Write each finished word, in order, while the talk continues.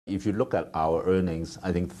if you look at our earnings,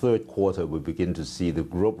 I think third quarter we begin to see the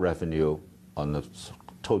group revenue on a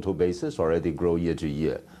total basis already grow year to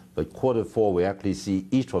year. But quarter four, we actually see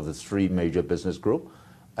each of the three major business groups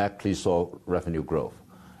actually saw revenue growth.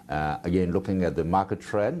 Again, looking at the market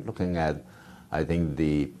trend, looking at, I think,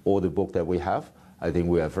 the order book that we have, I think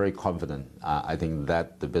we are very confident. I think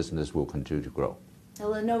that the business will continue to grow.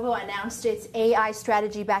 Lenovo announced its AI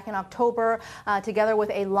strategy back in October, together with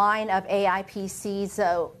a line of AI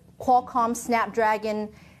PCs, Qualcomm Snapdragon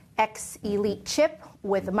X Elite chip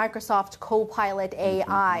with Microsoft Copilot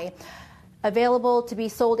AI. Available to be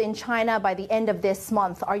sold in China by the end of this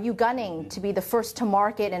month. Are you gunning to be the first to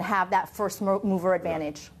market and have that first mover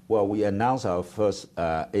advantage? Well, we announced our first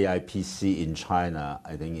AI PC in China,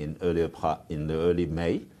 I think in the early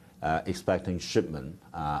May, expecting shipment,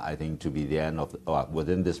 I think to be the end of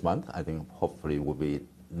within this month. I think hopefully will be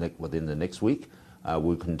within the next week.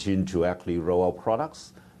 We'll continue to actually roll out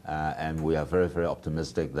products, and we are very, very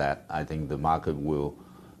optimistic that I think the market will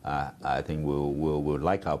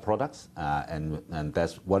like our products, and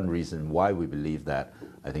that's one reason why we believe that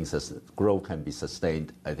I think growth can be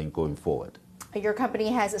sustained, I think, going forward. Your company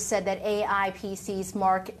has said that AI PCs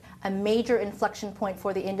mark a major inflection point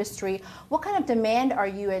for the industry. What kind of demand are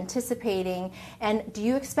you anticipating, and do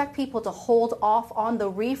you expect people to hold off on the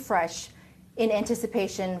refresh in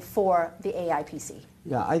anticipation for the AI PC?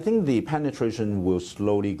 Yeah, I think the penetration will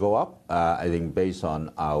slowly go up. I think based on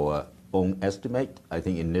our own estimate, I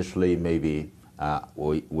think initially maybe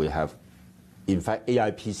we have, in fact,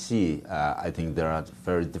 AI PC, I think there are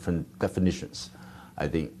very different definitions. I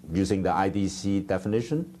think using the IDC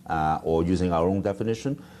definition or using our own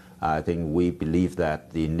definition, I think we believe that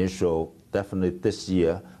the initial, definitely this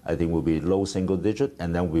year, I think will be low single digit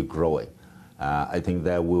and then we're growing. I think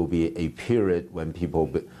there will be a period when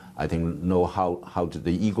people, I think, know how to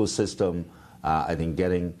the ecosystem, I think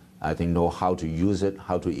know how to use it,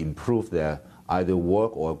 how to improve their either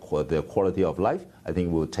work or their quality of life. I think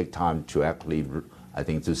it will take time to actually, I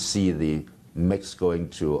think, to see the mix going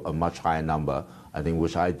to a much higher number. I think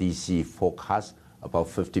which IDC forecast about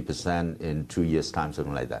 50% in 2 years' time,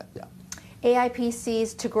 something like that. Yeah. AI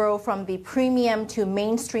PCs to grow from the premium to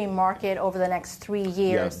mainstream market over the next 3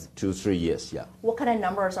 years. Yeah, 2, 3 years. Yeah. What kind of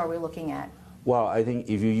numbers are we looking at? Well, I think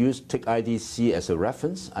if you take IDC as a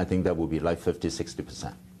reference, I think that would be like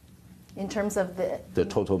 50-60%. In terms of the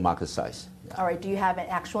total market size. Yeah. All right. Do you have an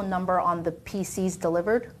actual number on the PCs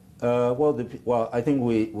delivered? Well, I think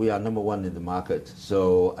we are number one in the market.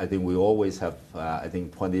 So I think we always have, I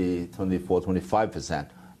think 20, 24, 25%.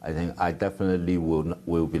 I think I definitely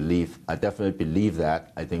will believe. I definitely believe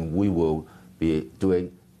that. I think we will be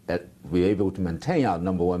doing that. We're able to maintain our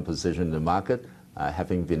number one position in the market,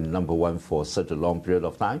 having been number one for such a long period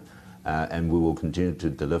of time, and we will continue to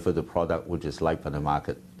deliver the product which is liked by the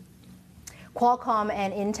market. Qualcomm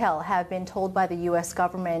and Intel have been told by the U.S.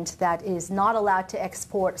 government that it is not allowed to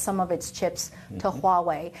export some of its chips to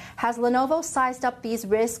Huawei. Has Lenovo sized up these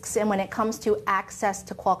risks, and when it comes to access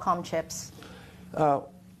to Qualcomm chips?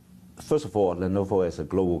 First of all, Lenovo as a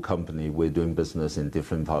global company, we're doing business in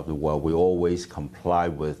different parts of the world. We always comply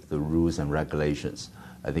with the rules and regulations.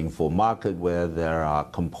 I think for market where there are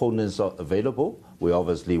components available, we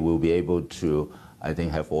obviously will be able to, I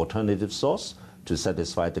think, have alternative source to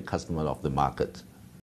satisfy the customer of the market.